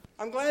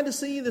I'm glad to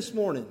see you this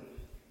morning.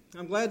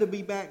 I'm glad to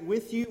be back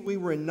with you. We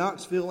were in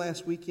Knoxville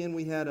last weekend.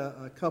 We had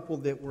a couple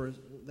that were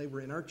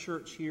in our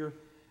church here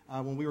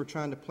when we were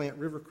trying to plant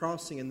River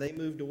Crossing, and they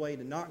moved away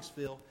to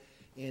Knoxville.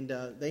 And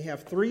they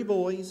have 3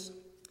 boys,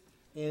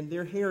 and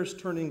their hair is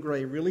turning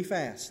gray really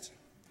fast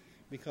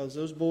because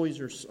those boys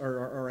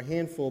are a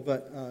handful.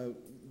 But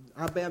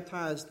I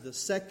baptized the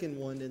second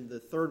one, and the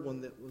third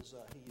one that was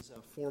he's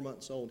 4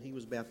 months old. He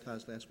was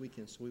baptized last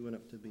weekend, so we went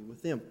up to be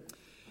with them.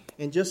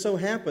 And just so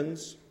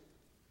happens,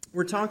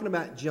 we're talking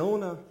about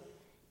Jonah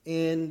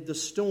and the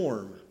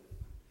storm.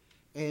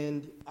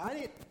 And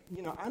I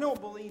don't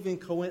believe in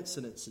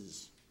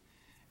coincidences.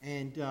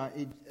 And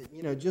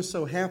it just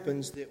so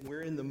happens that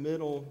we're in the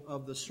middle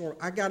of the storm.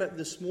 I got up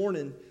this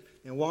morning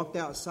and walked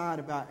outside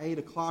about 8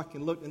 o'clock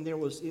and looked, and it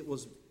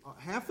was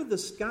half of the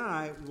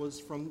sky was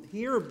from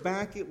here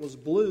back. It was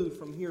blue.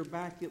 From here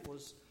back, it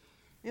was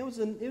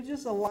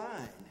just a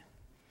line.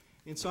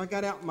 And so I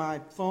got out my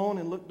phone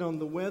and looked on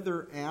the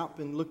weather app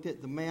and looked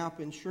at the map,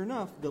 and sure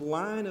enough, the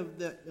line of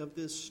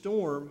this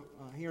storm,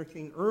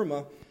 Hurricane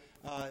Irma,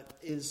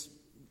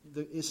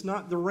 it's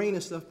not the rain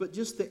and stuff, but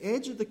just the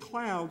edge of the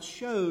clouds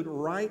showed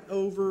right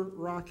over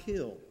Rock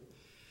Hill.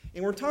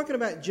 And we're talking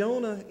about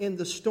Jonah and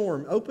the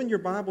storm. Open your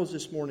Bibles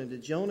this morning to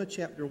Jonah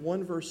chapter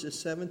 1, verses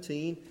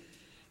 17.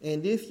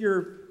 And if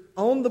you're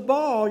on the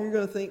ball, you're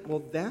going to think,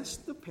 well, that's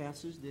the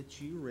passage that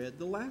you read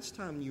the last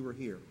time you were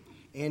here.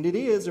 And it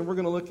is, and we're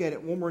going to look at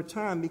it one more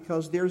time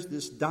because there's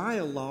this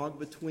dialogue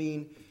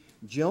between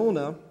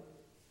Jonah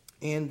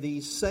and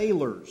these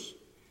sailors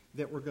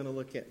that we're going to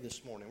look at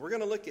this morning. We're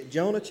going to look at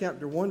Jonah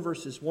chapter 1,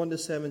 verses 1 to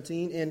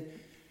 17.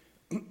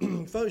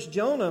 And folks,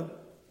 Jonah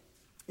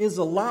is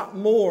a lot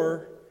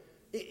more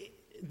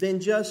than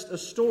just a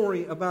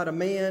story about a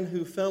man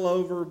who fell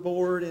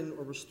overboard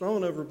or was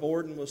thrown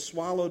overboard and was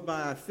swallowed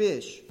by a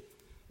fish.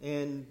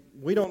 And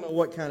we don't know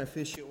what kind of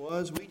fish it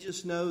was. We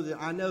just know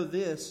I know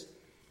this,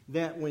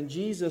 that when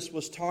Jesus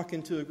was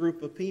talking to a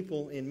group of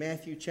people in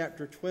Matthew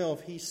chapter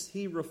 12,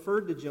 he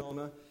referred to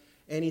Jonah,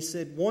 and he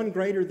said, one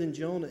greater than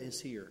Jonah is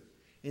here.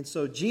 And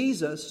so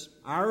Jesus,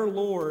 our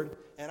Lord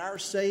and our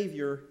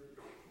Savior,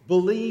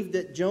 believed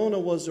that Jonah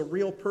was a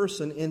real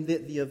person and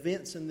that the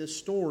events in this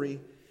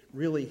story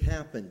really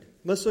happened.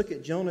 Let's look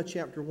at Jonah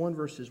chapter 1,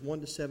 verses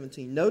 1 to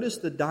 17. Notice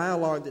the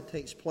dialogue that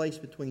takes place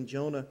between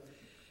Jonah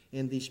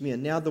and these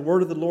men. Now the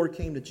word of the Lord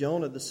came to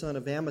Jonah, the son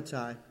of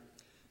Amittai,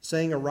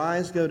 saying,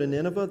 Arise, go to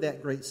Nineveh,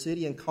 that great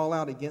city, and call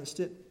out against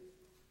it,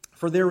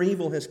 for their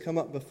evil has come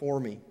up before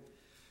me.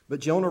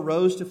 But Jonah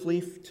rose to flee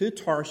to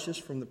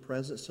Tarshish from the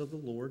presence of the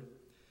Lord.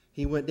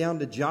 He went down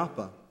to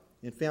Joppa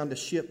and found a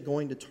ship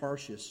going to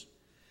Tarshish.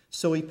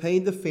 So he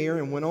paid the fare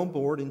and went on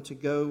board and to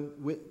go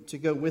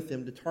with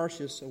him to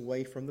Tarshish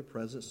away from the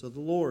presence of the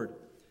Lord.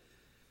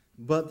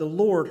 But the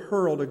Lord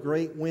hurled a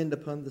great wind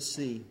upon the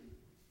sea,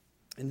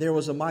 and there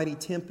was a mighty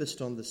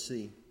tempest on the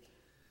sea,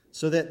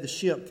 so that the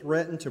ship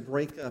threatened to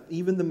break up.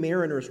 Even the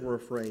mariners were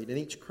afraid, and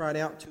each cried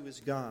out to his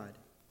God.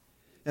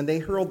 And they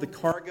hurled the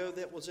cargo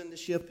that was in the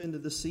ship into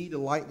the sea to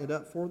lighten it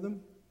up for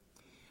them.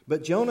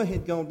 But Jonah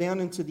had gone down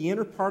into the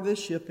inner part of the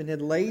ship and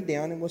had laid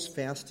down and was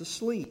fast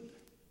asleep.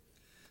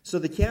 So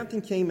the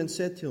captain came and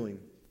said to him,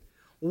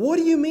 What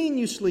do you mean,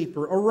 you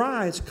sleeper?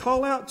 Arise,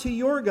 call out to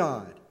your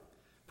God.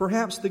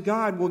 Perhaps the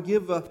God will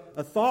give a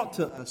thought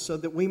to us so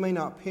that we may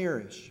not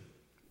perish.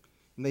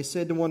 And they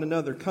said to one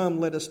another, Come,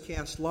 let us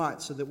cast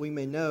lots so that we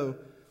may know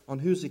on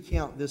whose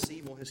account this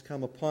evil has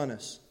come upon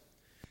us.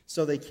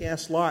 So they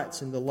cast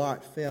lots, and the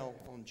lot fell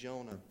on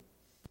Jonah.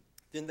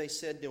 Then they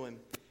said to him,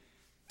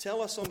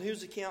 Tell us on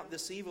whose account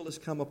this evil has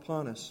come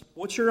upon us.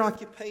 What's your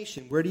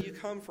occupation? Where do you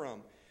come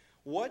from?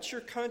 What's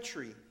your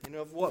country? And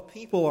of what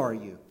people are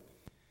you?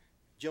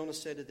 Jonah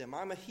said to them,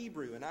 I'm a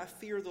Hebrew, and I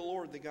fear the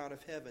Lord, the God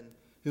of heaven,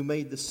 who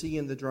made the sea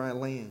and the dry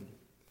land.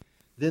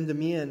 Then the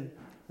men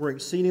were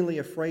exceedingly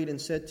afraid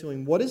and said to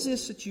him, What is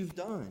this that you've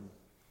done?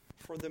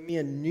 For the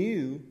men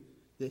knew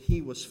that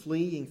he was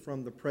fleeing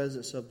from the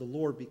presence of the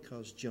Lord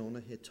because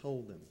Jonah had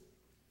told them.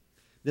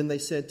 Then they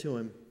said to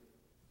him,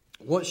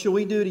 What shall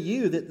we do to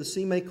you that the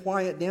sea may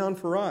quiet down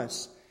for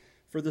us?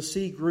 For the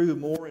sea grew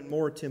more and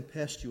more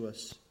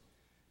tempestuous.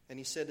 And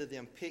he said to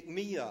them, Pick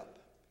me up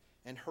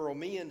and hurl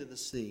me into the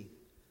sea.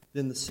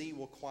 Then the sea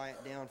will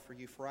quiet down for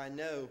you, for I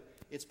know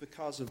it's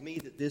because of me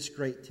that this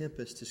great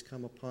tempest has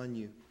come upon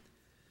you.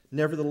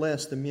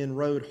 Nevertheless, the men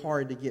rowed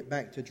hard to get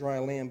back to dry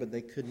land, but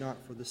they could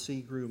not, for the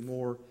sea grew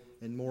more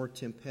and more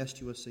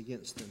tempestuous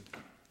against them.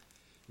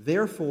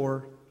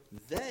 Therefore,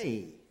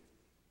 they,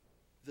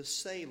 the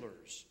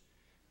sailors,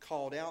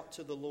 called out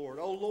to the Lord,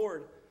 O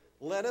Lord,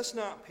 let us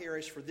not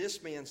perish for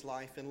this man's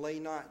life, and lay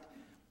not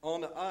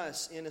on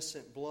us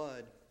innocent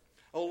blood.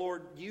 O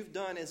Lord, you've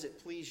done as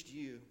it pleased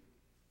you.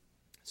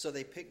 So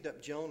they picked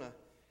up Jonah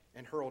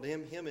and hurled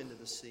him into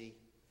the sea,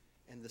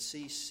 and the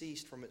sea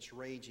ceased from its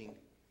raging.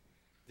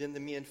 Then the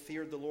men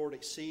feared the Lord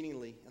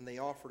exceedingly, and they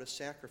offered a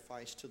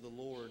sacrifice to the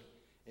Lord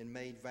and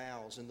made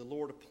vows. And the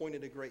Lord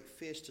appointed a great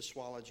fish to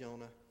swallow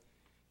Jonah.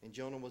 And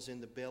Jonah was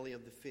in the belly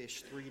of the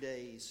fish 3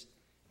 days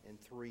and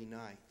 3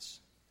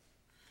 nights.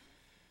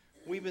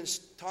 We've been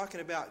talking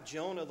about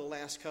Jonah the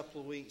last couple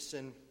of weeks,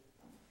 and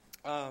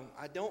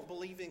I don't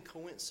believe in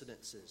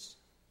coincidences.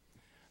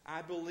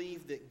 I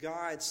believe that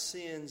God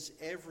sends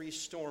every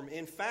storm.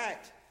 In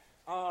fact,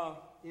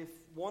 if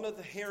one of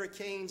the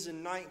hurricanes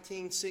in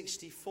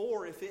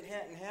 1964, if it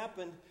hadn't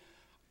happened,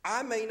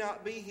 I may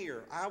not be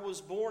here. I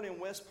was born in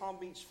West Palm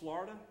Beach,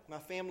 Florida. My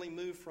family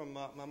moved from,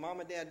 my mom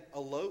and dad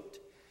eloped,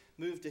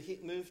 moved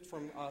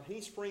from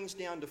Heat Springs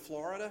down to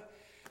Florida.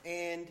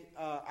 And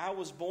I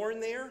was born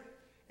there,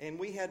 and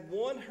we had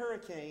one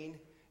hurricane,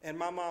 and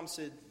my mom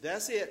said,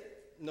 "That's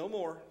it, no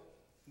more.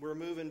 We're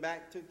moving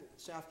back to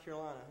South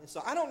Carolina." And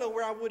so I don't know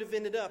where I would have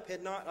ended up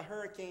had not a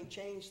hurricane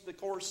changed the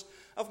course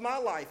of my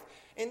life.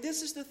 And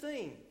this is the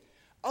thing.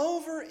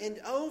 Over and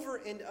over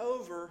and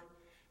over,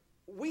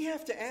 we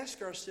have to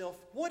ask ourselves,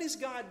 what is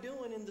God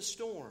doing in the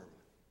storm?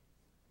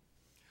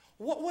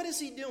 What is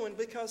He doing?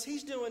 Because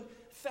He's doing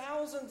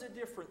thousands of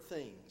different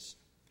things.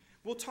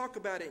 We'll talk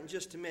about it in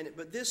just a minute,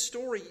 but this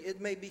story, it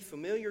may be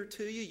familiar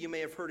to you. You may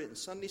have heard it in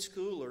Sunday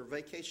school or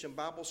Vacation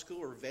Bible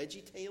School or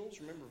Veggie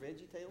Tales. Remember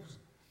Veggie Tales?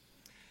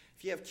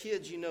 If you have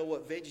kids, you know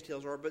what Veggie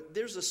Tales are, but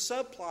there's a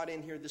subplot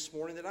in here this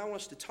morning that I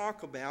want us to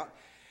talk about,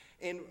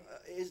 and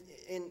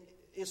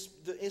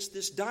it's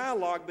this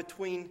dialogue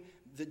between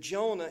the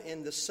Jonah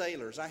and the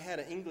sailors. I had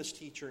an English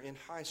teacher in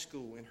high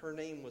school, and her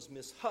name was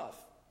Miss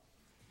Huff,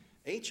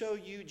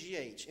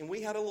 H-O-U-G-H, and we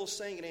had a little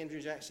saying at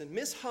Andrew Jackson,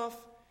 "Miss Huff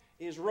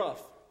is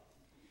rough,"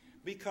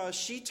 because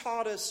she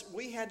taught us,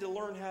 we had to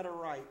learn how to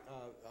write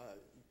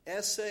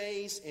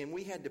essays, and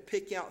we had to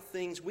pick out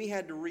things. We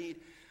had to read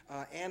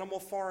Animal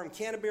Farm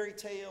Canterbury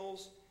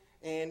Tales,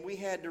 and we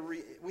had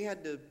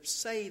to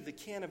say the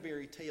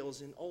Canterbury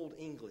Tales in Old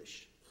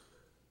English.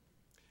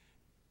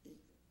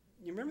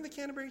 You remember the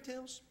Canterbury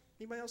Tales?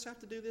 Anybody else have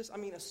to do this? I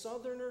mean, a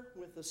Southerner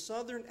with a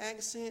Southern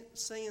accent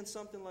saying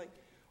something like,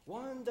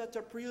 "Wanda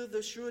Tapril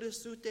the Shure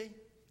Sute."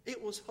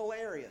 It was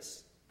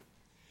hilarious.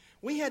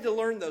 We had to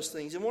learn those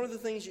things. And one of the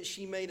things that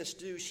she made us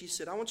do, she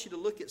said, "I want you to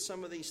look at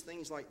some of these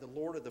things like the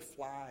Lord of the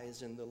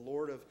Flies and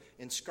the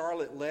and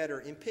Scarlet Letter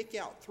and pick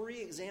out 3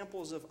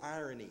 examples of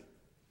irony."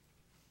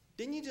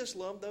 Didn't you just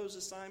love those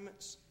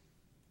assignments?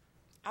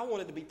 I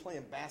wanted to be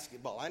playing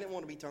basketball. I didn't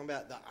want to be talking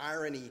about the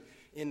irony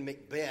in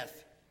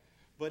Macbeth.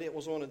 But it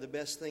was one of the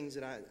best things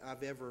that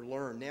I've ever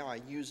learned. Now I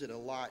use it a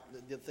lot,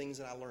 the things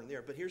that I learned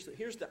there. But here's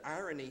the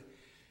irony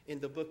in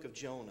the book of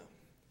Jonah.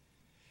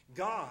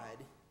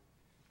 God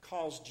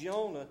calls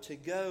Jonah to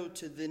go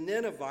to the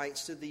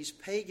Ninevites, to these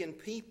pagan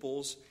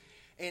peoples,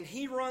 and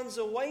he runs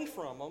away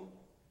from them.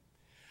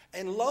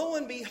 And lo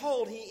and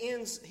behold, he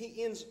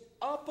ends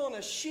up on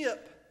a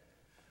ship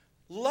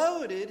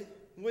loaded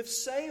with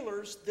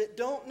sailors that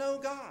don't know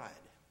God.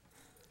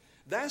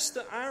 That's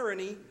the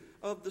irony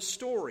of the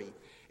story.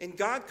 And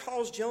God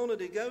calls Jonah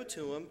to go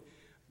to him,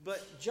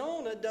 but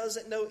Jonah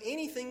doesn't know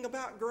anything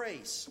about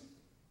grace.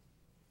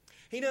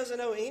 He doesn't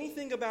know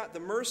anything about the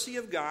mercy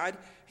of God.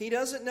 He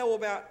doesn't know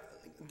about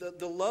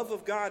the love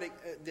of God,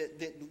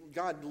 that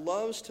God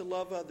loves to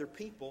love other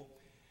people.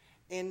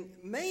 And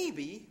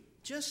maybe,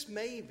 just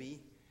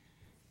maybe,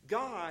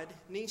 God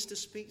needs to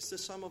speak to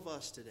some of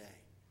us today.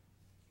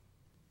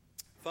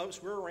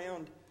 Folks, we're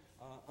around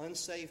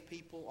unsaved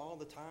people all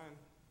the time.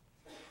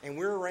 And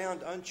we're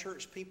around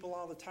unchurched people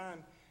all the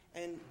time.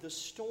 And the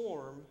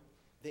storm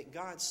that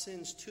God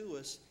sends to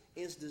us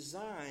is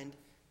designed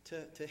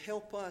to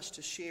help us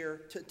to share,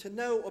 to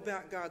know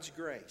about God's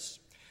grace.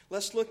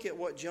 Let's look at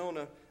what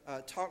Jonah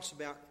talks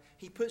about.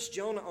 He puts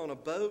Jonah on a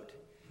boat,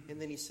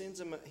 and then he sends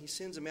him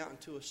out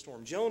into a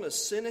storm. Jonah's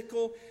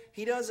cynical.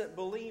 He doesn't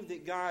believe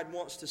that God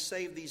wants to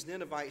save these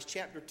Ninevites.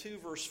 Chapter 2,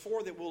 verse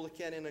 4 that we'll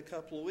look at in a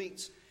couple of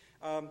weeks.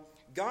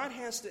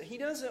 He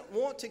doesn't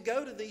want to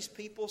go to these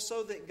people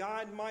so that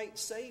God might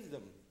save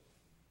them.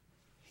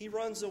 He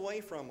runs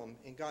away from them,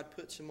 and God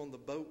puts him on the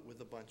boat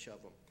with a bunch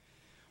of them.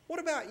 What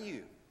about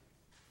you?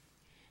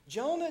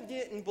 Jonah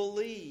didn't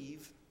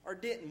believe or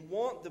didn't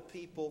want the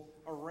people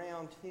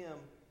around him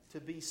to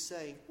be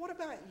saved. What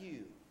about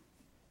you?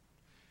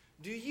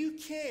 Do you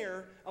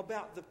care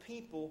about the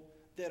people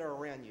that are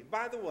around you?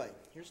 By the way,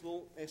 here's a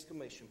little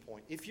exclamation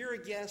point. If you're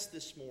a guest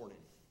this morning,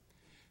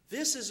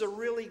 this is a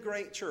really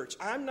great church.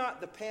 I'm not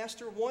the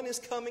pastor. One is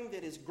coming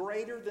that is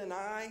greater than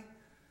I.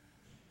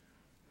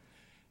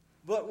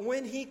 But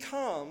when he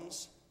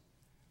comes,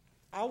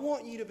 I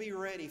want you to be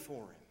ready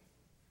for him.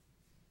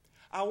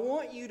 I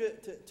want you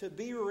to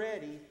be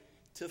ready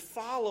to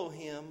follow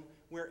him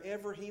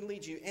wherever he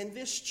leads you. And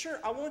this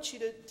church, I want you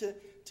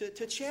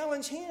to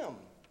challenge him.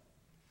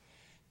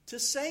 To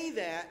say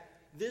that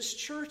this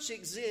church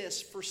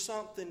exists for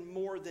something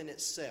more than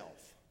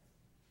itself.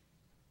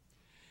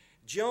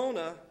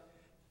 Jonah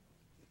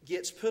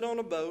gets put on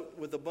a boat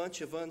with a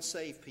bunch of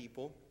unsaved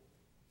people,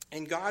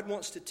 and God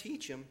wants to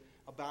teach him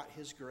about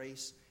his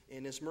grace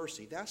and his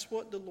mercy. That's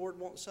what the Lord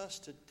wants us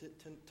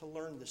to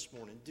learn this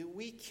morning. Do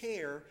we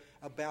care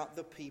about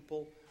the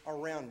people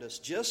around us?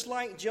 Just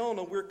like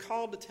Jonah, we're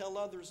called to tell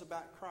others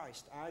about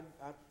Christ. I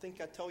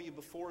think I told you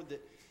before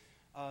that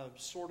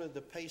sort of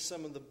to pay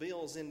some of the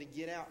bills and to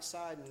get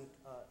outside and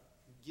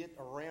get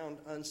around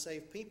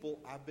unsaved people,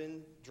 I've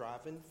been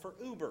driving for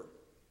Uber.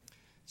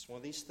 It's one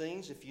of these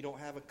things, if you don't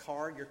have a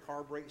car, your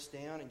car breaks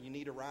down and you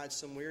need a ride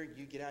somewhere,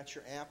 you get out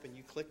your app and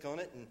you click on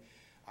it, and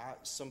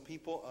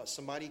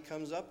somebody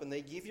comes up and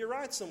they give you a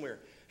ride somewhere.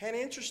 Had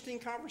an interesting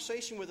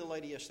conversation with a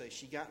lady yesterday.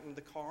 She got in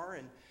the car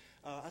and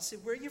I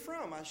said, "Where are you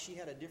from?" She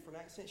had a different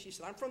accent. She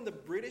said, "I'm from the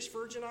British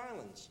Virgin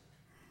Islands."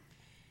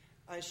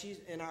 I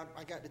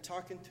got to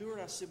talking to her,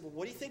 and I said, "Well,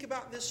 what do you think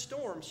about this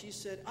storm?" She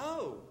said,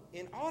 "Oh,"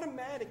 and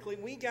automatically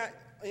we got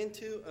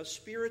into a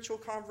spiritual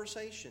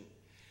conversation.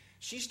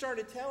 She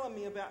started telling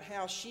me about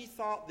how she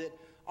thought that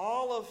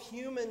all of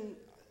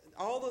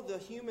the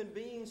human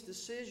beings'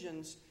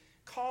 decisions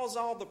cause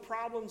all the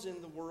problems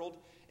in the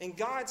world, and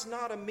God's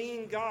not a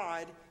mean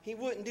God. He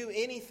wouldn't do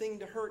anything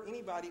to hurt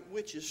anybody,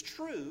 which is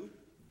true.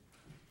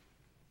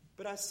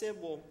 But I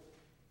said, "Well,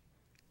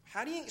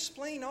 how do you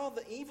explain all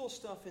the evil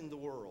stuff in the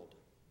world?"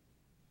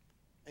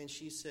 And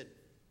she said,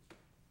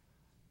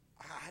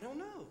 "I don't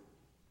know."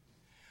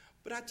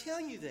 But I tell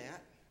you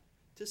that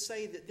to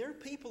say that there are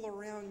people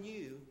around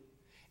you,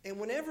 and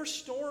whenever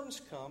storms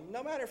come,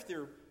 no matter if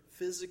they're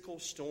physical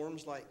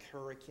storms like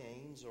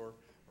hurricanes or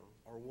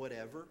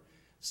whatever,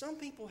 some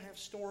people have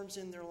storms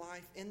in their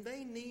life, and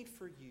they need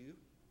for you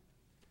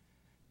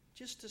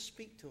just to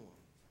speak to them,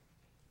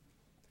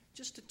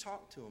 just to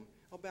talk to them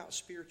about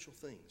spiritual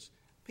things.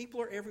 People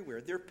are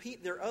everywhere. There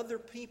are other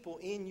people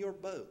in your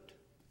boat.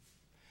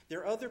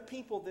 There are other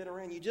people that are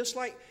around you. Just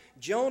like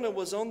Jonah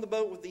was on the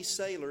boat with these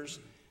sailors,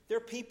 there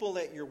are people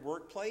at your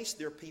workplace.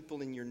 There are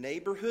people in your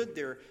neighborhood.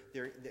 There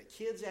are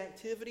kids'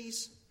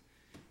 activities.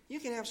 You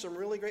can have some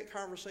really great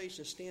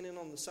conversations standing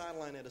on the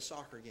sideline at a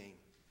soccer game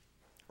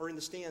or in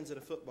the stands at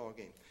a football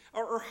game.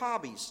 Or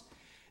hobbies.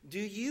 Do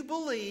you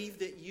believe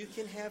that you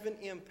can have an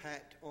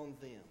impact on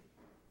them?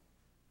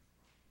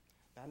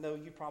 I know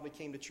you probably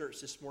came to church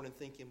this morning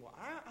thinking, "Well,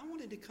 I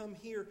wanted to come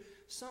hear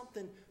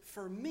something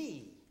for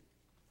me."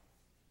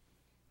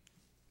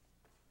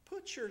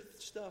 Put your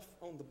stuff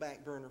on the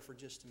back burner for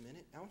just a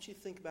minute. I want you to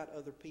think about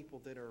other people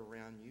that are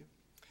around you.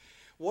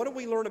 What do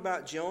we learn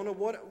about Jonah?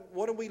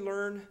 What do we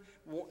learn?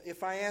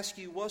 If I ask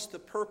you, what's the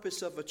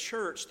purpose of a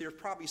church? There are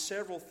probably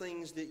several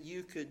things that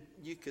you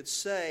could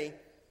say.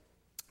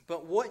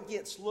 But what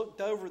gets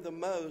looked over the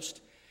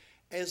most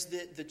is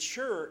that the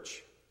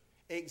church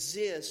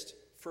exists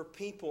for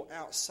people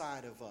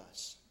outside of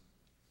us.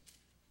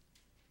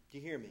 Do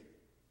you hear me?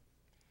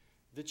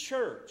 The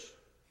church.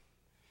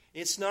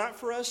 It's not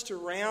for us to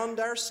round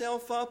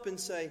ourselves up and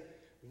say,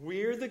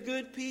 "We're the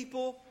good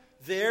people,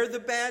 they're the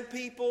bad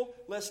people,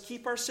 let's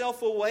keep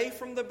ourselves away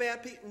from the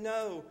bad people."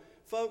 No,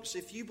 folks,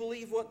 if you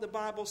believe what the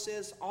Bible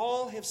says,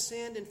 all have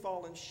sinned and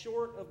fallen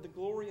short of the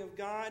glory of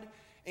God,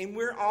 and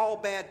we're all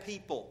bad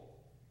people.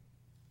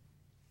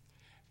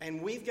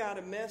 And we've got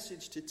a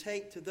message to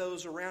take to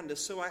those around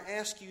us. So I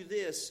ask you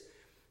this: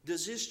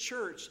 does this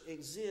church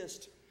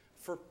exist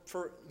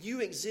for you?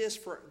 Exist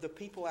for the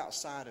people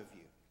outside of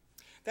you?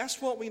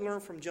 That's what we learn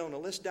from Jonah.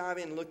 Let's dive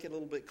in and look at it a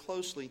little bit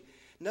closely.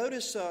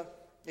 Notice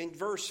in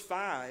verse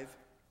 5,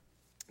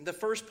 the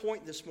first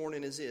point this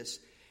morning is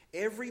this: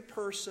 every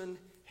person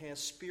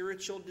has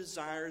spiritual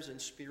desires and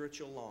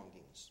spiritual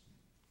longings.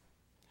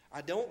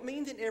 I don't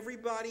mean that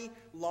everybody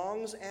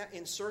longs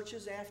and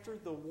searches after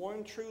the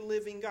one true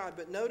living God.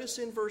 But notice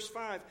in verse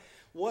 5,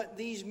 what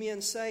these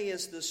men say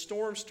as the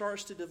storm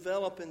starts to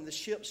develop and the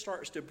ship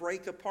starts to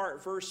break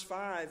apart. Verse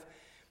 5,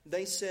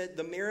 they said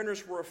the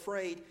mariners were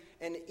afraid,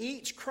 and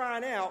each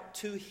cried out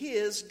to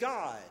his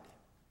God.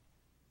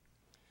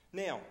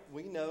 Now,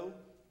 we know,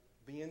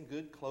 being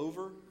good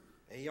Clover,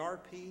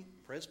 ARP,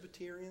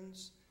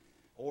 Presbyterians,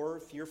 or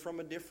if you're from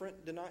a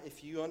different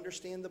if you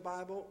understand the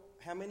Bible,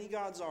 how many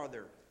gods are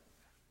there?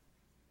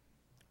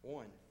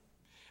 One.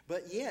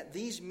 But yet,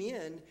 these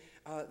men,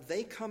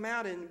 they come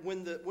out, and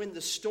when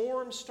the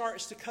storm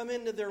starts to come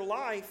into their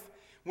life,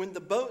 when the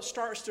boat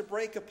starts to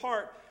break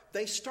apart,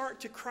 they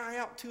start to cry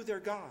out to their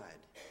God.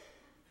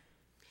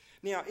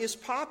 Now, it's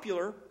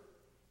popular.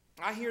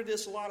 I hear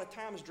this a lot of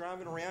times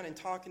driving around and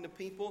talking to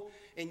people,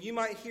 and you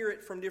might hear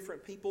it from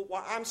different people.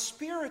 "Well, I'm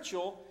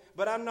spiritual,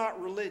 but I'm not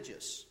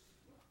religious."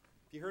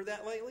 You heard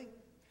that lately?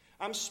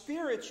 I'm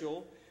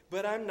spiritual,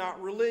 but I'm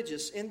not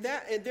religious. And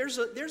there's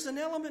an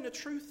element of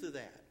truth to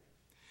that.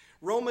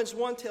 Romans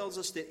 1 tells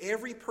us that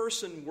every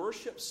person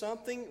worships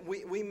something.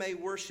 We may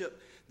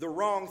worship the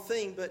wrong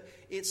thing, but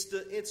it's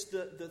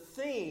the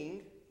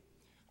thing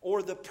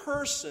or the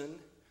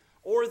person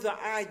or the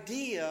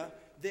idea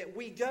that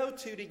we go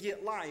to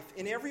get life.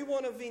 And every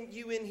one of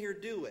you in here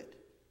do it.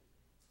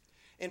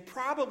 And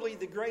probably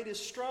the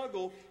greatest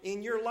struggle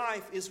in your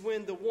life is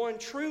when the one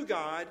true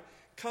God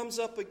comes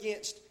up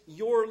against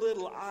your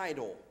little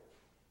idol.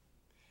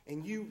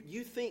 And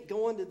you think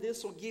going to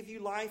this will give you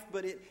life,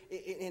 but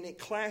it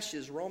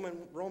clashes.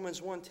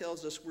 Romans 1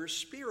 tells us we're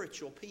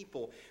spiritual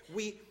people.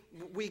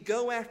 We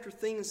go after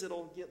things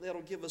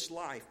that'll give us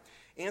life.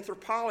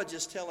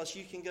 Anthropologists tell us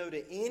you can go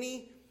to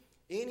any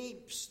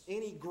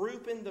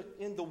group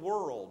in the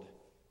world.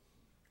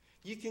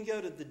 You can go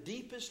to the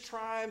deepest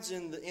tribes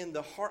in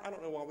the heart. I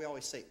don't know why we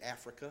always say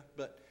Africa,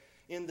 but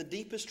in the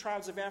deepest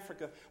tribes of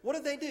Africa,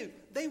 what do?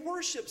 They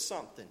worship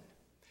something.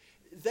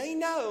 They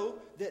know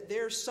that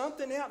there's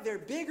something out there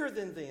bigger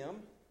than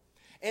them,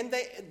 and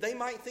they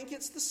might think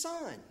it's the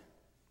sun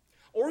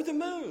or the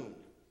moon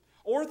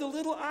or the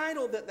little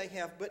idol that they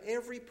have, but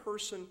every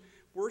person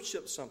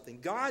worships something.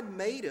 God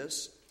made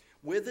us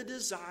with a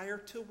desire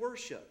to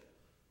worship.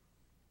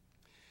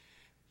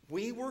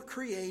 We were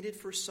created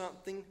for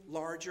something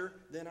larger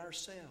than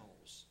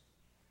ourselves.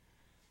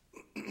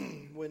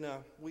 When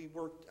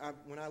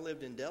I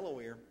lived in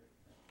Delaware,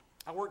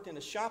 I worked in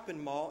a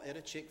shopping mall at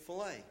a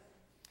Chick-fil-A.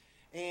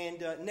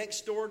 And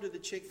next door to the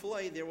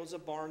Chick-fil-A, there was a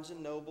Barnes &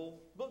 Noble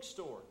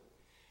bookstore.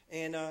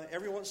 And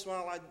every once in a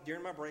while,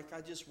 during my break,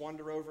 I'd just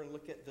wander over and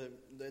look at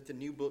the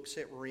new books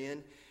that were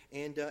in.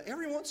 And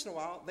every once in a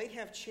while, they'd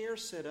have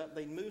chairs set up.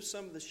 They'd move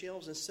some of the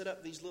shelves and set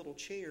up these little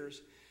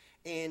chairs.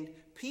 And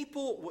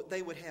people,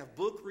 they would have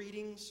book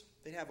readings.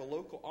 They'd have a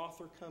local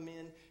author come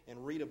in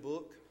and read a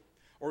book.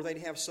 Or they'd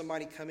have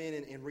somebody come in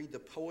and read the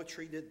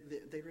poetry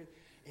that they read.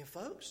 And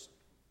folks,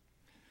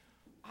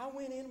 I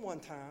went in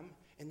one time,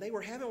 and they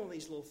were having one of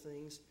these little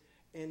things.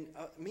 And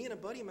me and a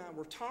buddy of mine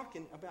were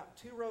talking about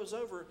 2 rows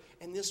over,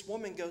 and this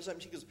woman goes up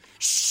and she goes,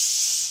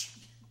 "Shh!"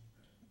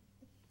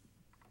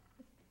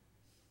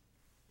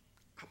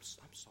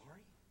 I'm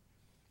sorry.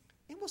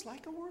 It was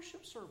like a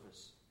worship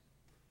service.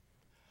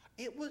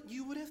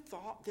 You would have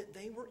thought that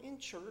they were in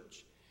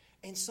church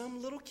and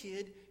some little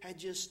kid had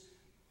just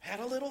had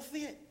a little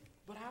fit.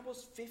 But I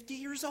was 50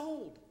 years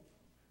old.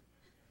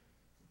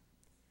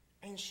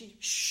 And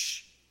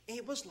shh.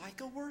 It was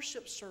like a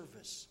worship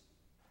service.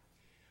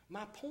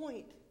 My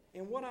point,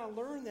 and what I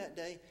learned that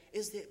day,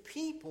 is that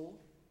people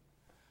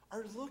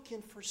are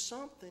looking for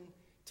something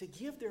to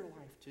give their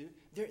life to.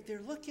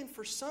 They're looking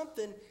for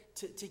something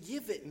to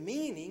give it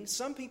meaning.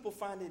 Some people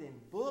find it in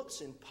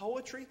books and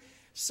poetry.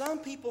 Some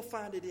people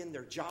find it in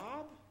their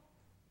job.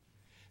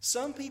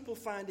 Some people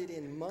find it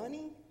in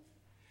money.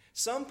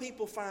 Some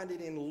people find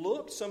it in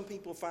looks. Some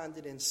people find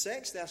it in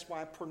sex. That's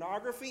why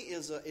pornography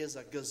is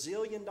a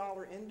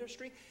gazillion-dollar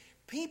industry.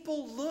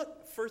 People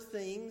look for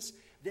things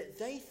that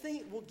they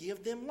think will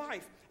give them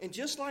life. And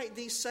just like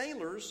these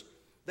sailors,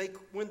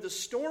 when the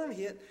storm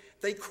hit,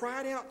 they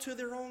cried out to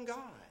their own God.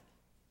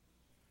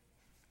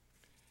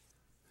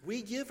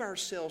 We give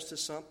ourselves to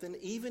something,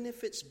 even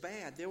if it's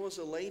bad. There was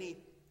a lady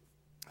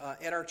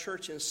at our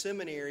church in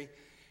seminary,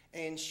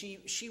 and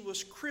she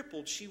was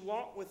crippled. She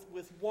walked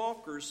with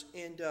walkers,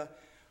 and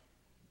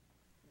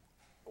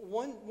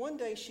one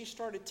day she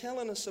started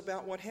telling us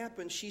about what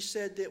happened. She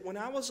said that when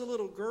I was a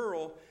little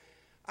girl,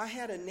 I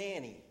had a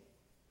nanny,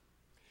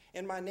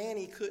 and my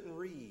nanny couldn't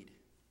read.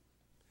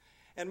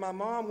 And my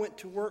mom went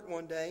to work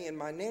one day, and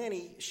my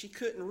nanny, she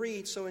couldn't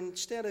read, so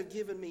instead of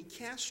giving me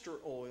castor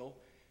oil,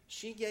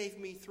 she gave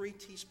me 3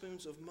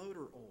 teaspoons of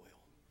motor oil.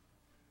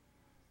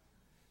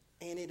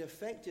 And it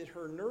affected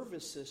her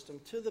nervous system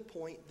to the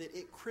point that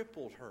it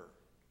crippled her.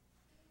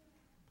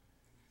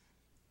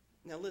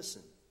 Now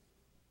listen,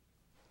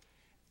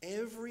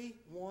 every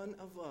one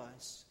of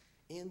us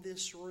in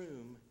this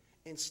room,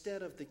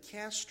 instead of the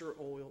castor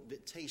oil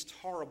that tastes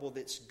horrible,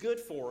 that's good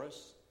for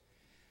us,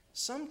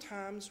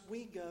 sometimes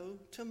we go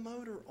to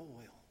motor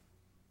oil.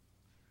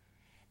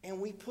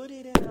 And we put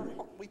it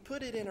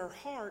in our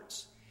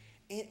hearts,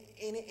 and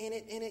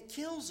it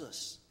kills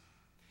us.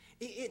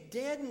 It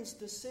deadens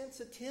the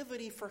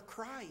sensitivity for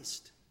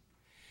Christ.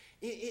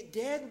 It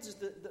deadens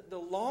the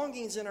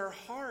longings in our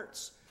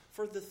hearts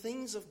for the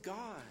things of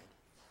God.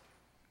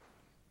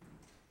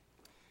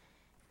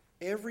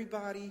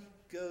 Everybody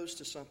goes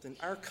to something.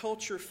 Our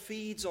culture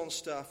feeds on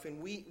stuff,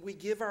 and we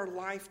give our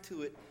life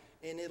to it,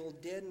 and it'll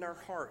deaden our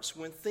hearts.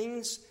 When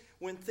things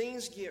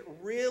get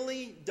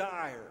really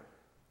dire,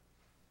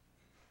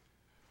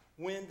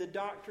 when the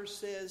doctor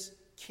says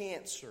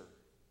cancer,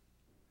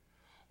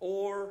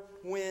 or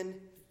when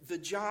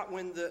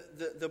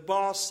the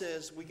boss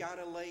says we got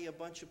to lay a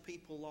bunch of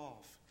people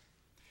off.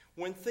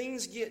 When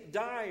things get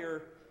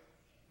dire,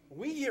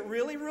 we get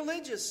really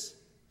religious.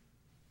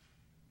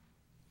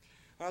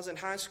 When I was in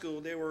high school,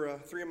 there were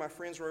 3 of my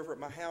friends were over at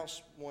my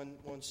house one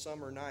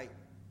summer night,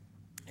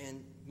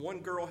 and one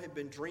girl had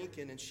been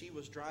drinking, and she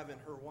was driving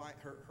her wife,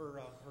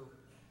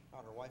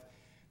 not her wife.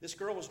 This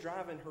girl was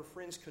driving her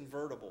friend's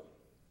convertible,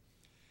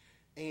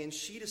 and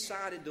she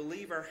decided to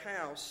leave our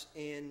house,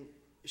 and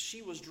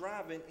she was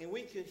driving, and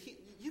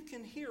you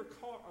can hear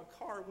a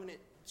car when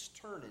it's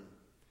turning.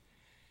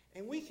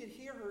 And we could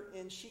hear her,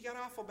 and she got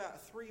off about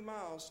 3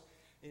 miles,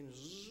 and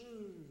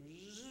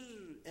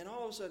and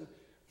all of a sudden,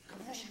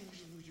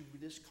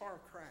 this car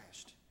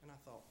crashed. And I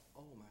thought,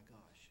 oh my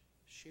gosh,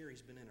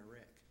 Sherry's been in a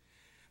wreck.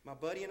 My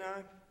buddy and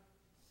I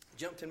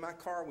jumped in my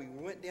car. We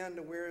went down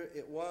to where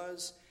it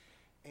was,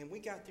 and we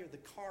got there. The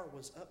car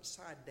was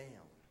upside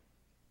down.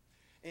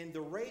 And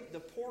the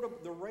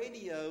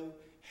radio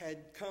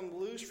had come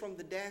loose from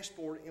the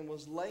dashboard and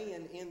was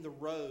laying in the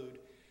road.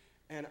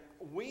 And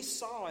we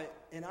saw it,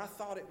 and I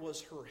thought it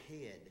was her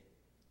head.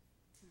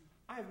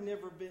 I've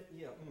never been,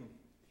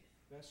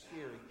 that's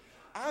scary.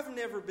 I've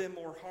never been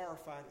more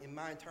horrified in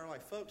my entire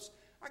life. Folks,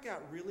 I got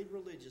really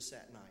religious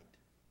that night.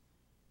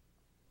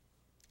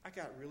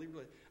 got really.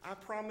 I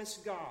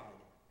promised God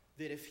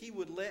that if He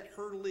would let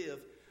her live,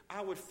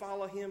 I would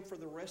follow Him for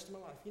the rest of my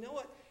life. You know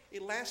what?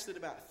 It lasted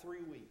about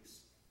 3 weeks.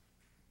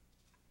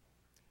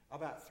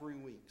 About 3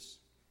 weeks.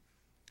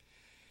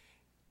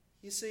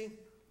 You see,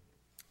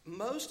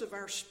 most of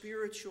our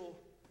spiritual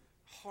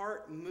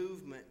heart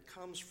movement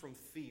comes from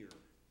fear.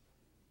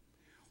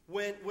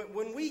 When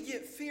we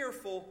get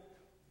fearful,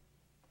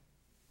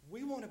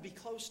 we want to be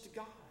close to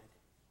God.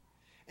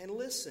 And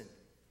listen,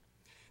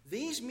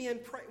 these men,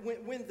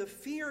 when the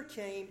fear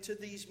came to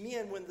these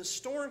men, when the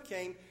storm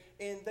came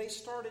and they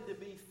started to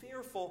be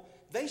fearful,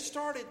 they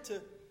started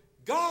to,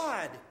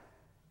 God,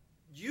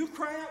 you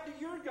cry out to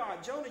your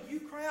God. Jonah, you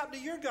cry out to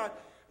your God.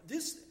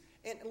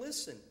 And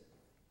listen,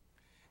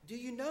 do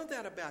you know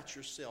that about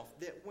yourself?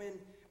 That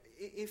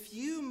if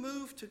you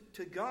move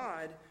to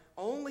God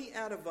only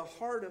out of a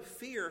heart of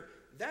fear,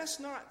 that's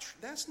not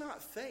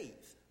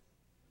faith.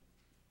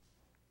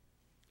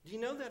 Do you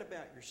know that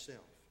about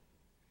yourself?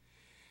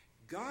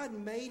 God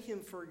made him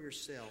for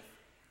yourself.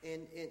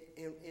 And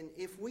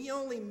if we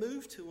only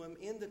move to Him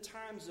in the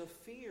times of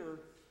fear,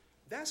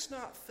 that's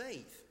not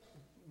faith.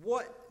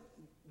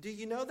 Do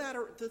you know that?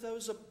 Do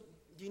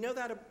you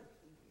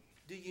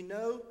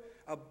know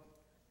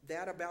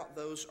that about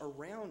those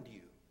around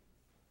you?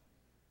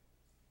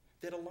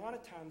 That a lot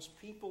of times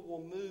people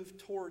will move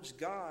towards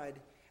God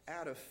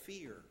out of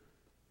fear.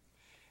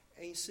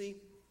 And you see,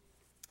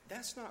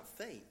 that's not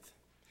faith.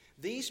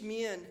 These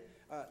men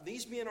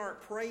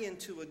aren't praying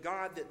to a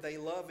God that they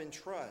love and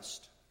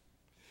trust.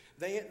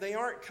 They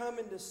aren't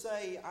coming to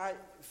say,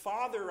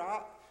 Father,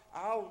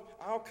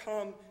 I'll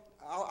come,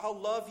 I'll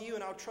love you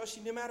and I'll trust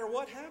you no matter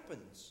what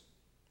happens.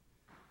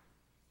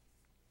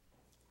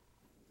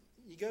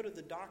 You go to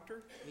the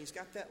doctor and he's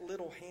got that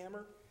little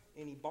hammer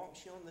and he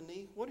bonks you on the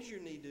knee. What does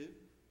your knee do?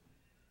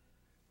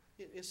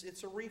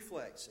 It's a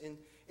reflex. And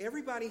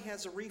everybody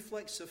has a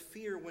reflex of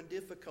fear when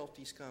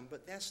difficulties come,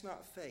 but that's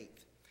not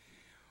faith.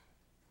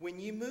 When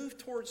you move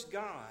towards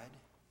God,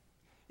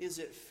 is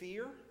it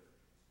fear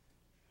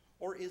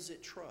or is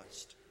it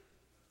trust?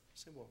 You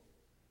say, well,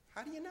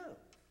 how do you know?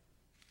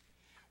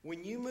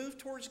 When you move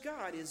towards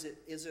God, is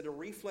it a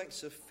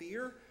reflex of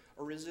fear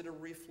or is it a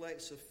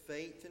reflex of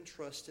faith and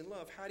trust and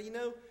love? How do you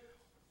know?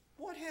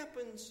 What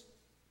happens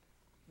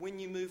when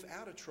you move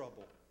out of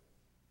trouble?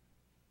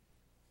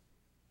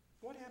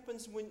 What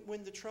happens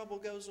when the trouble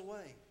goes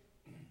away?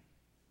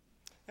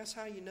 That's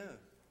how you know.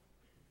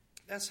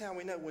 That's how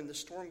we know when the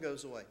storm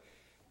goes away.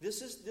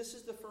 This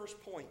is the first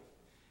point.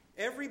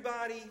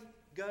 Everybody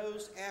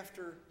goes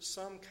after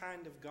some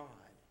kind of God.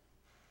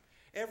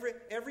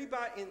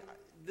 Everybody, and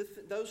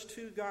those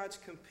two gods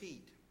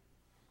compete.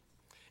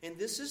 And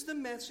this is the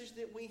message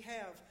that we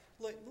have.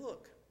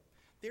 Look,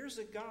 there's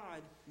a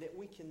God that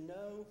we can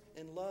know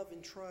and love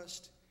and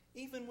trust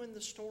even when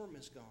the storm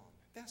is gone.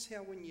 That's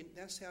how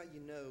you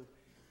know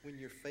when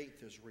your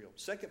faith is real.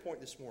 Second point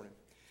this morning.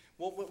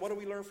 Well, what do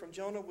we learn from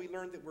Jonah? We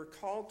learned that we're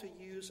called to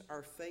use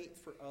our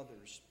faith for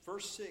others.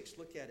 Verse 6,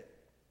 look at it.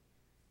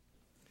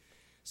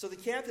 So the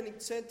captain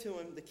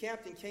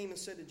came and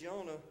said to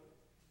Jonah,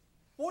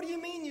 "What do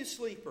you mean, you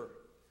sleeper?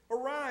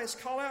 Arise,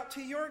 call out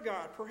to your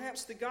God.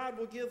 Perhaps the God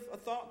will give a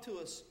thought to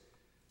us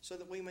so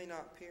that we may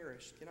not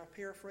perish." Can I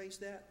paraphrase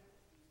that?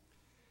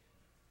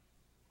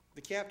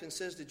 The captain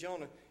says to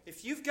Jonah,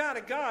 if you've got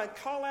a God,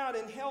 call out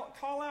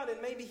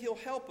and maybe He'll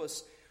help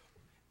us.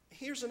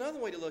 Here's another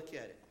way to look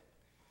at it.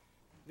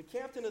 The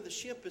captain of the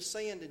ship is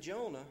saying to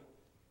Jonah,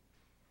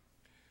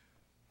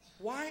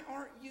 why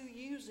aren't you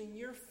using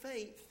your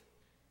faith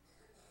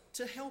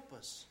to help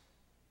us?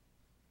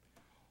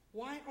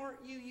 Why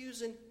aren't you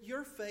using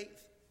your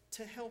faith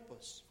to help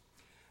us?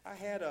 I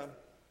had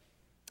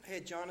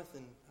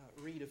Jonathan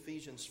read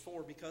Ephesians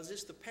 4 because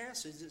it's the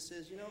passage that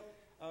says,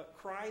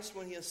 Christ,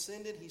 when He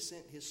ascended, He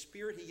sent His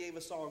Spirit. He gave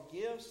us all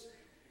gifts.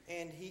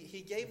 And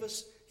He gave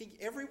us,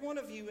 every one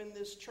of you in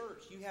this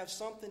church, you have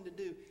something to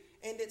do.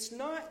 And it's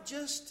not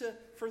just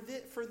for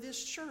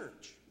this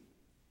church.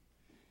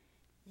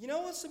 You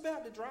know what's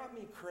about to drive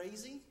me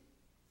crazy?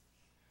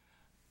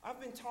 I've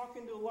been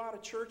talking to a lot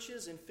of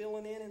churches and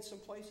filling in some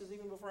places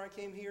even before I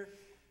came here.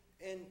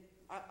 And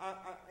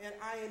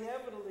I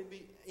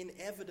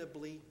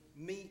inevitably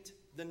meet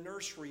the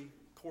nursery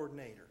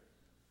coordinator.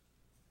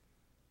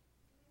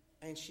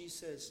 And she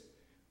says,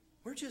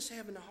 we're just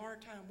having a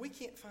hard time. We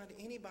can't find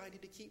anybody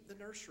to keep the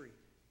nursery.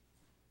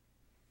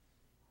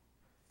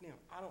 Now,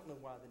 I don't know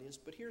why that is,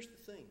 but here's the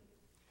thing.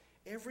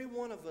 Every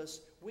one of us,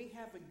 we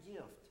have a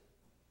gift.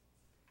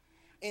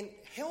 And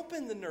help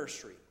in the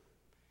nursery.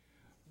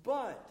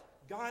 But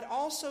God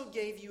also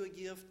gave you a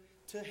gift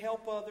to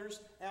help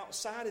others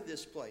outside of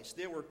this place.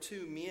 There were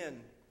two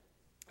men.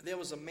 There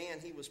was a man,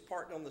 he was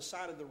parked on the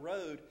side of the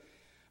road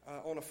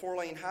on a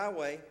 4-lane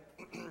highway,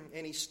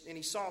 and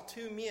he saw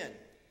two men.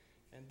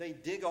 And they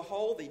dig a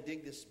hole, they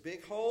dig this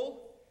big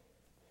hole,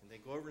 and they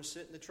go over and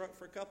sit in the truck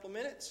for a couple of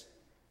minutes.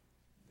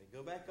 They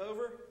go back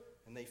over,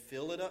 and they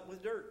fill it up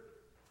with dirt.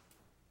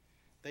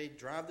 They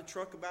drive the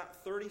truck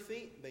about 30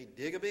 feet, they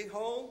dig a big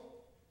hole,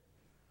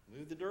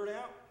 move the dirt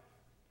out,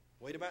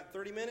 wait about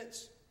 30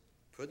 minutes,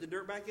 put the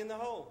dirt back in the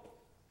hole.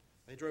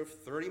 They drove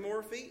 30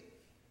 more feet.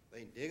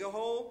 They dig a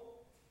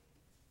hole,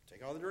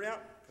 take all the dirt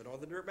out, put all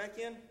the dirt back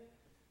in.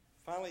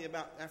 Finally,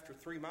 about after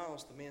 3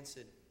 miles, the man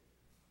said,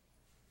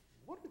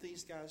 "What are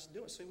these guys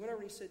doing?" So he went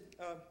over and he said,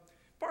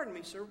 "Pardon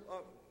me, sir,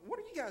 what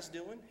are you guys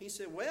doing?" He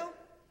said, "Well,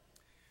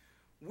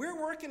 we're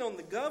working on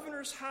the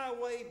Governor's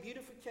Highway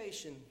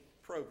Beautification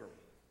Program.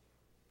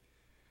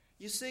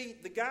 You see,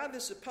 the guy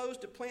that's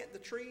supposed to plant the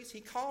trees,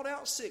 he called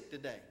out sick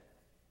today."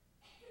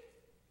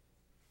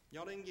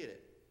 Y'all didn't get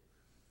it.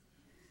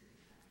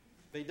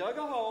 They dug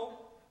a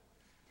hole.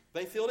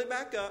 They filled it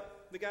back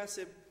up. The guy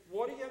said,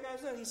 "What are you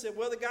guys doing?" He said,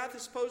 "Well, the guy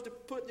that's supposed to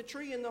put the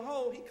tree in the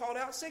hole, he called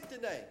out sick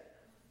today."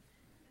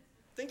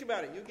 Think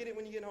about it. You'll get it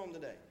when you get home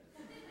today.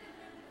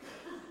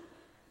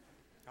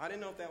 I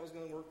didn't know if that was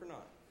going to work or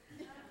not.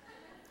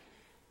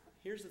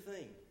 Here's the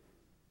thing.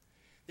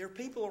 There are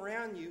people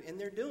around you, and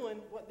they're doing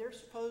what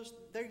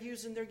they're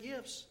using their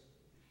gifts.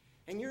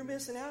 And you're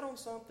missing out on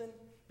something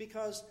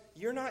because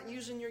you're not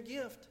using your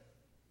gift.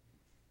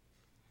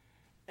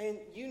 And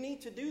you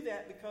need to do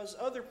that because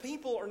other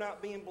people are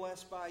not being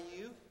blessed by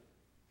you.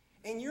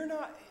 And you're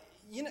not,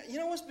 you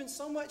know what's been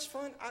so much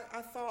fun?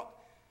 I thought,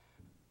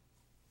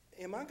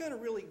 am I going to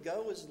really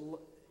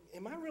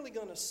am I really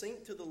going to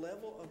sink to the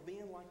level of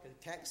being like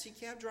a taxi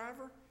cab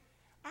driver?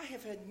 I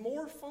have had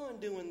more fun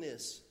doing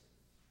this.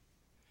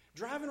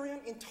 Driving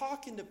around and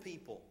talking to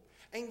people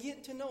and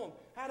getting to know them.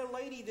 I had a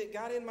lady that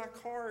got in my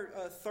car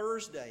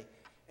Thursday,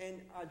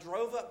 and I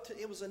drove up to,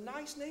 it was a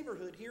nice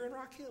neighborhood here in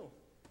Rock Hill.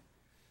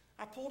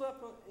 I pulled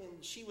up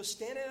and she was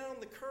standing out on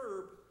the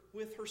curb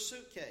with her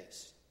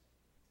suitcase.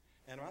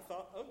 And I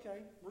thought,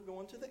 okay, we're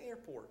going to the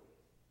airport.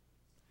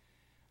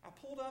 I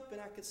pulled up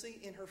and I could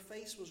see, and her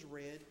face was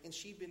red, and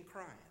she'd been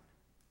crying.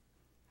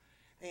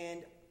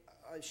 And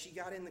she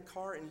got in the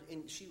car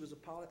and she was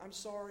apologizing.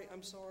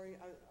 I'm sorry.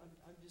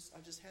 I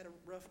just had a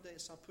rough day,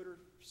 so I put her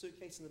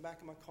suitcase in the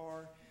back of my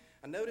car.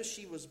 I noticed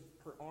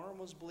her arm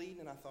was bleeding,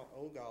 and I thought,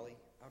 oh golly,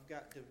 I've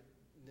got to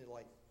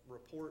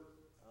report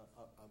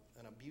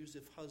an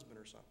abusive husband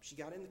or something. She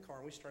got in the car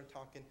and we started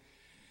talking,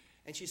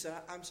 and she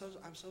said, I'm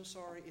so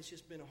sorry. It's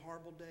just been a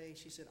horrible day.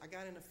 She said, I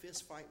got in a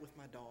fist fight with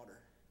my daughter.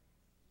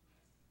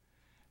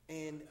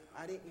 And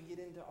I didn't get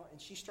into,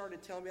 and she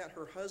started telling me about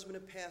her husband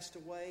had passed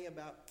away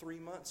about 3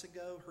 months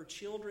ago. Her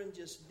children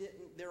just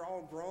didn't, they're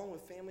all grown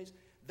with families.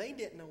 They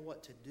didn't know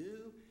what to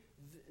do.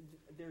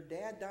 Their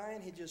dad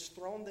dying had just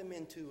thrown them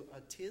into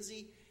a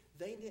tizzy.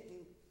 They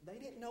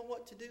didn't know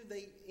what to do.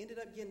 They ended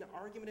up getting an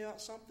argument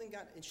about something,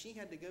 and she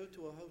had to go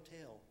to a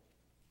hotel.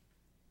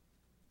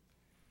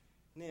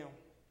 Now,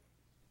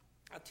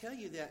 I tell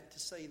you that to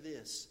say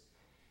this.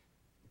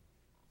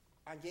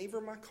 I gave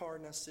her my card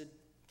and I said,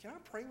 "Can I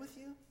pray with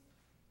you?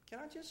 Can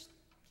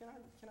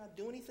I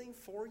do anything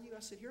for you?" I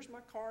said, "Here's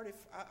my card.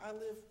 If I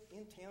live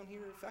in town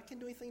here, if I can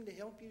do anything to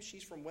help you."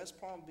 She's from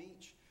West Palm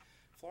Beach,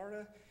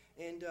 Florida.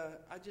 And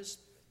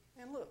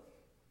and look,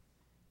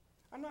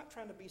 I'm not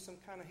trying to be some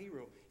kind of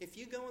hero. If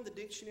you go in the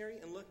dictionary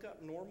and look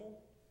up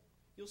normal,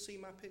 you'll see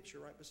my picture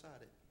right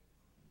beside it.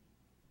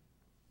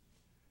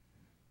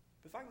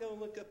 But if I go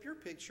and look up your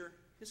picture,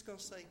 it's going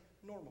to say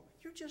normal.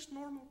 You're just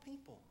normal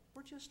people.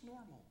 We're just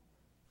normal.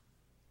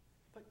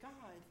 But God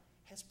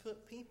has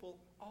put people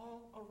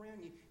all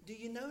around you. Do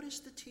you notice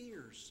the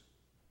tears?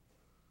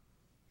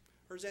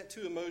 Or is that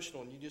too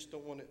emotional and you just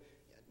don't want to?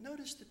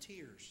 Notice the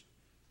tears.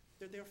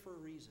 They're there for a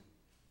reason.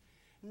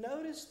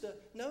 Notice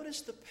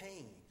the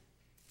pain.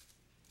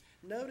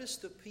 Notice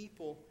the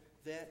people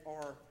that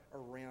are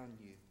around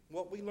you.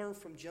 What we learn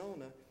from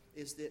Jonah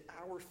is that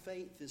our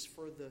faith is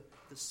for the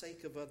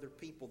sake of other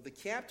people. The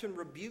captain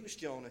rebukes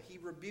Jonah. He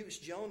rebukes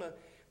Jonah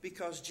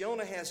because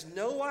Jonah has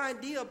no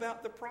idea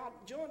about the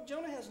problem.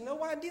 Jonah has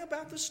no idea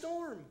about the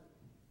storm.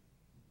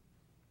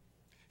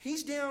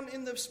 He's down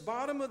in the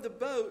bottom of the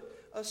boat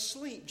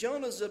asleep.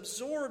 Jonah's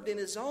absorbed in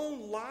his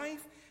own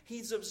life.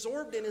 He's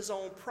absorbed in his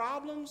own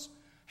problems.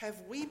 Have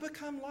we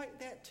become like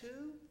that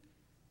too?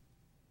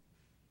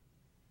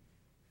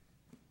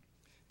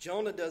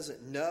 Jonah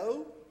doesn't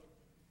know,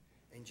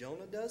 and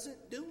Jonah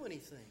doesn't do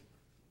anything.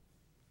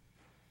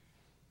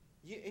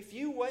 If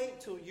you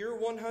wait till you're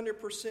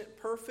 100%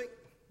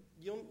 perfect,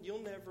 you'll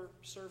never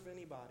serve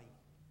anybody.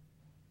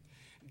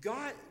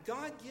 God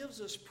gives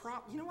us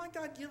problems. You know why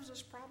God gives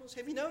us problems?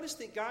 Have you noticed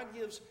that God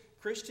gives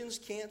Christians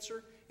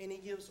cancer and He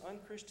gives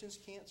unchristians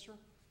cancer?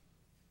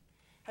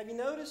 Have you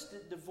noticed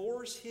that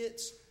divorce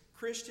hits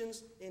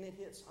Christians and it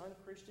hits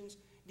unchristians?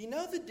 Do you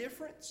know the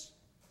difference?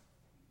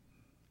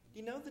 Do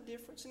you know the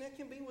difference? And that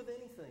can be with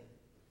anything.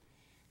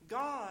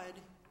 God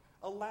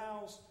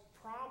allows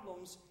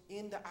problems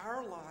into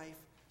our life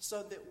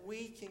so that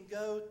we can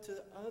go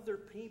to other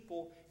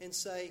people and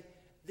say,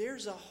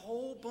 there's a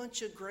whole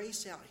bunch of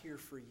grace out here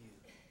for you.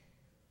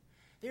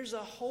 There's a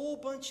whole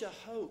bunch of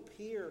hope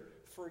here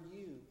for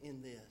you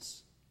in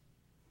this.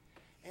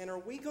 And are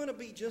we going to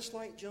be just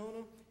like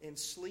Jonah and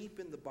sleep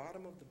in the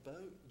bottom of the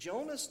boat?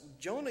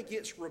 Jonah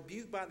gets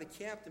rebuked by the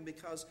captain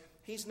because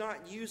he's not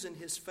using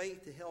his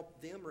faith to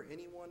help them or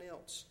anyone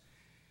else.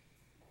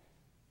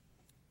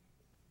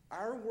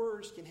 our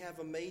words can have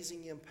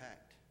amazing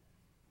impact.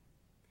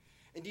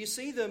 And do you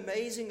see the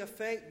amazing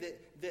effect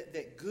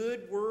that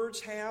good words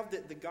have,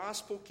 that the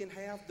gospel can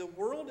have? The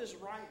world is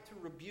right to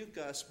rebuke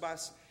us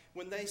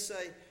when they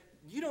say,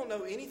 you don't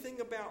know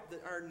anything about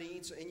our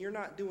needs and you're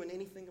not doing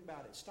anything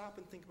about it. Stop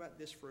and think about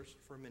this for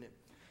a minute.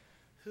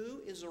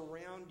 Who is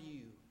around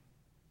you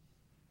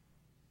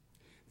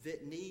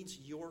that needs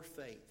your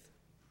faith?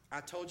 I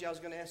told you I was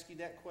going to ask you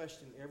that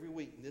question every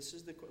week. And this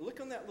is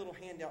look on that little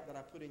handout that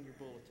I put in your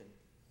bulletin.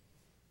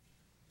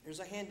 There's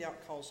a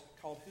handout called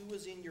Who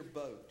Was in Your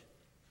Boat?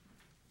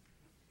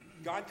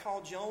 God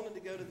called Jonah to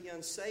go to the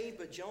unsaved,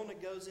 but Jonah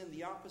goes in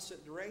the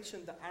opposite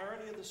direction. The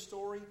irony of the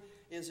story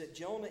is that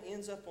Jonah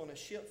ends up on a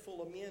ship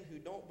full of men who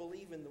don't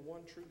believe in the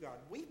one true God.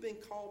 We've been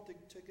called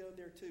to go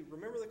there too.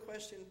 Remember the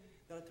question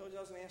that I told you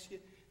I was going to ask you?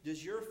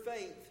 Does your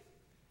faith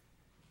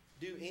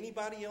do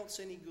anybody else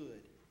any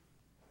good?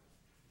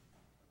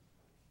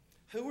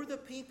 Who are the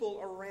people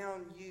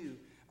around you?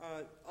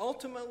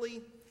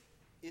 Ultimately,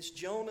 it's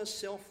Jonah's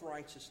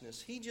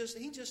self-righteousness. He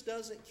just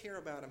doesn't care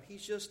about him.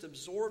 He's just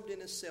absorbed in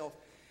himself.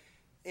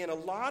 In a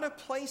lot of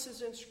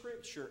places in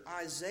Scripture,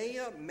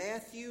 Isaiah,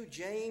 Matthew,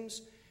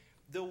 James,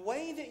 the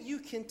way that you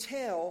can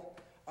tell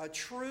a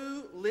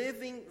true,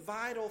 living,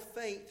 vital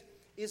faith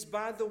is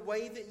by the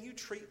way that you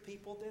treat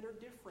people that are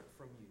different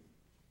from you.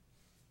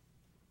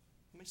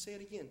 Let me say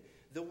it again.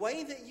 The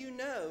way that you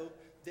know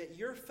that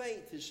your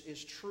faith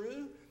is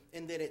true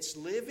and that it's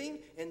living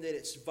and that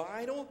it's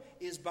vital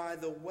is by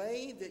the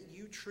way that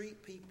you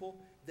treat people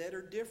that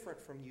are different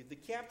from you. The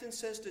captain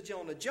says to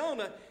Jonah,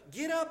 Jonah,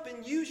 get up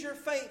and use your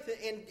faith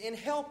and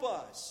help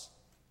us.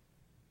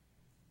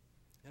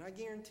 And I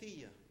guarantee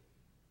you,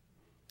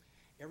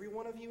 every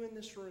one of you in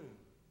this room,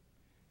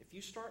 if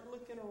you start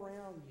looking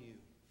around you,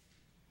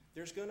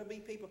 there's going to be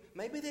people,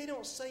 maybe they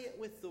don't say it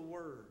with the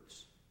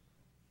words,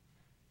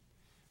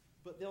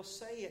 but they'll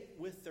say it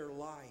with their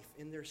life.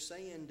 And they're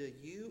saying to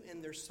you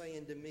and they're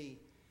saying to me,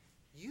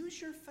 use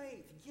your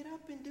faith. Get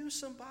up and do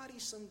somebody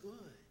some good.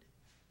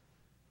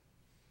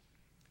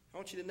 I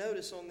want you to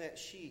notice on that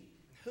sheet,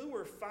 who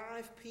are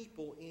 5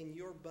 people in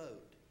your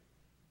boat?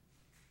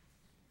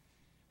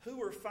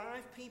 Who are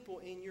 5 people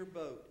in your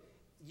boat?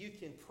 You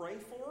can pray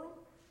for them.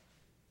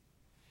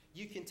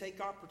 You can take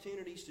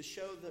opportunities to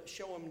show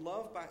them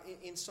love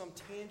in some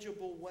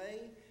tangible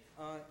way.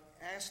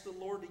 Ask the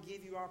Lord to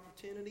give you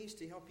opportunities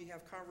to help you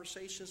have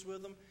conversations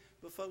with them.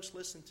 But folks,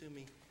 listen to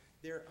me.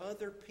 There are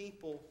other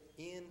people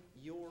in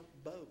your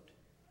boat.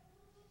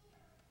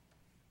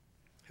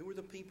 Who are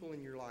the people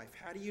in your life?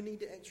 How do you need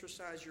to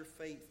exercise your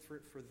faith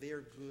for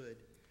their good?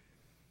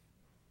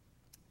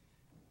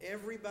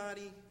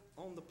 Everybody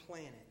on the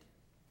planet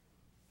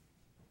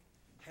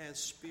has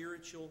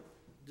spiritual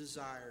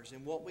desires.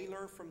 And what we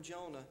learn from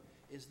Jonah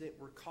is that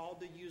we're called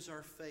to use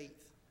our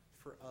faith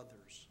for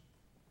others.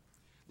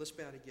 Let's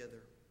bow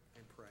together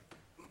and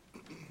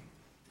pray.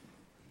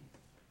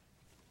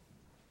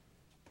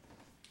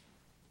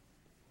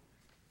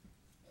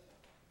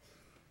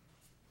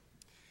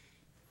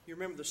 You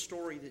remember the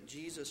story that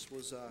Jesus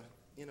was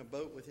in a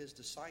boat with his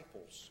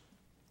disciples.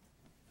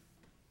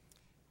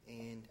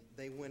 And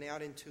he went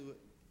out into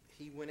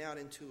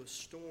a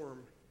storm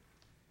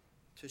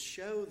to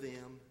show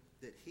them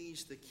that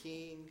he's the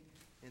king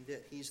and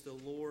that he's the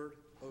Lord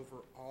over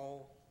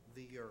all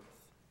the earth.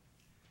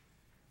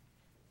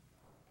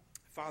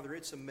 Father,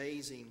 it's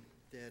amazing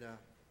that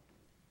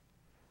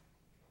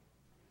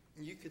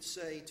you could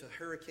say to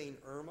Hurricane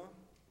Irma,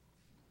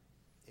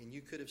 and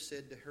you could have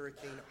said to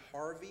Hurricane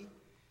Harvey,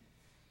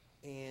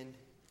 and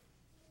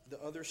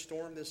the other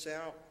storm that's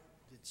out,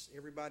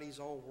 everybody's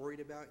all worried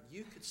about,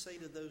 you could say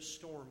to those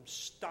storms,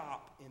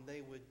 stop, and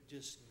they would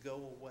just go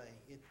away.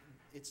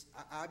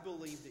 I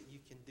believe that you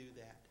can do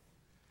that.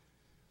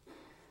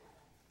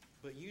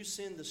 But you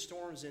send the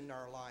storms into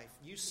our life.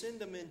 You send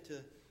them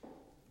into,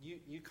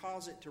 you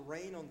cause it to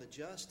rain on the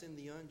just and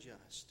the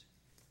unjust.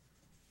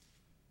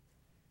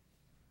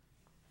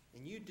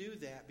 And you do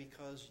that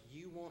because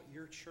you want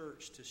your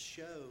church to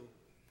show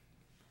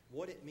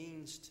what it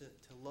means to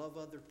love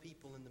other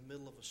people in the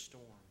middle of a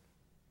storm.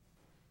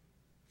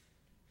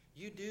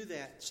 You do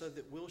that so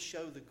that we'll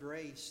show the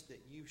grace that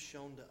you've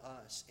shown to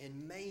us.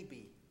 And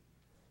maybe,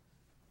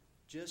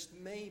 just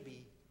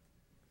maybe,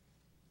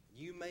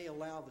 you may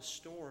allow the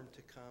storm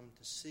to come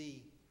to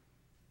see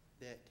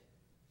that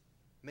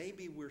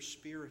maybe we're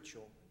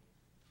spiritual,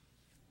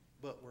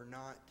 but we're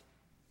not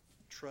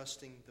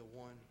trusting the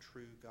one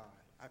true God.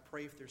 I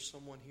pray if there's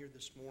someone here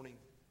this morning,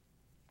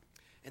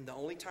 and the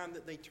only time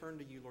that they turn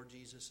to you, Lord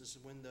Jesus, is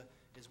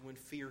when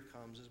fear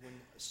comes, is when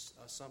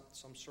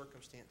some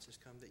circumstances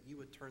come, that you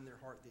would turn their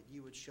heart, that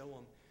you would show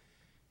them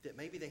that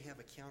maybe they have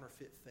a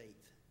counterfeit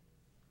faith.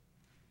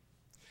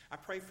 I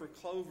pray for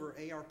Clover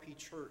ARP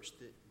Church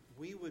that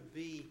we would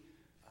be,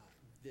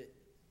 that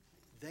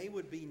they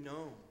would be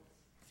known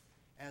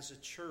as a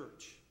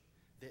church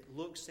that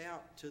looks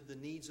out to the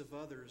needs of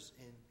others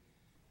and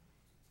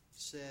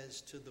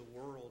says to the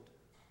world,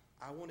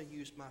 I want to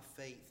use my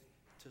faith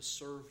to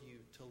serve you,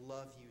 to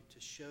love you, to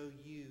show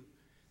you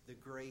the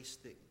grace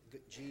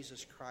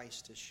Jesus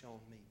Christ has shown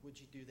me. Would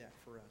you do that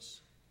for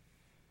us?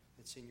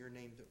 It's in your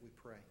name that we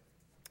pray.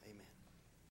 Amen.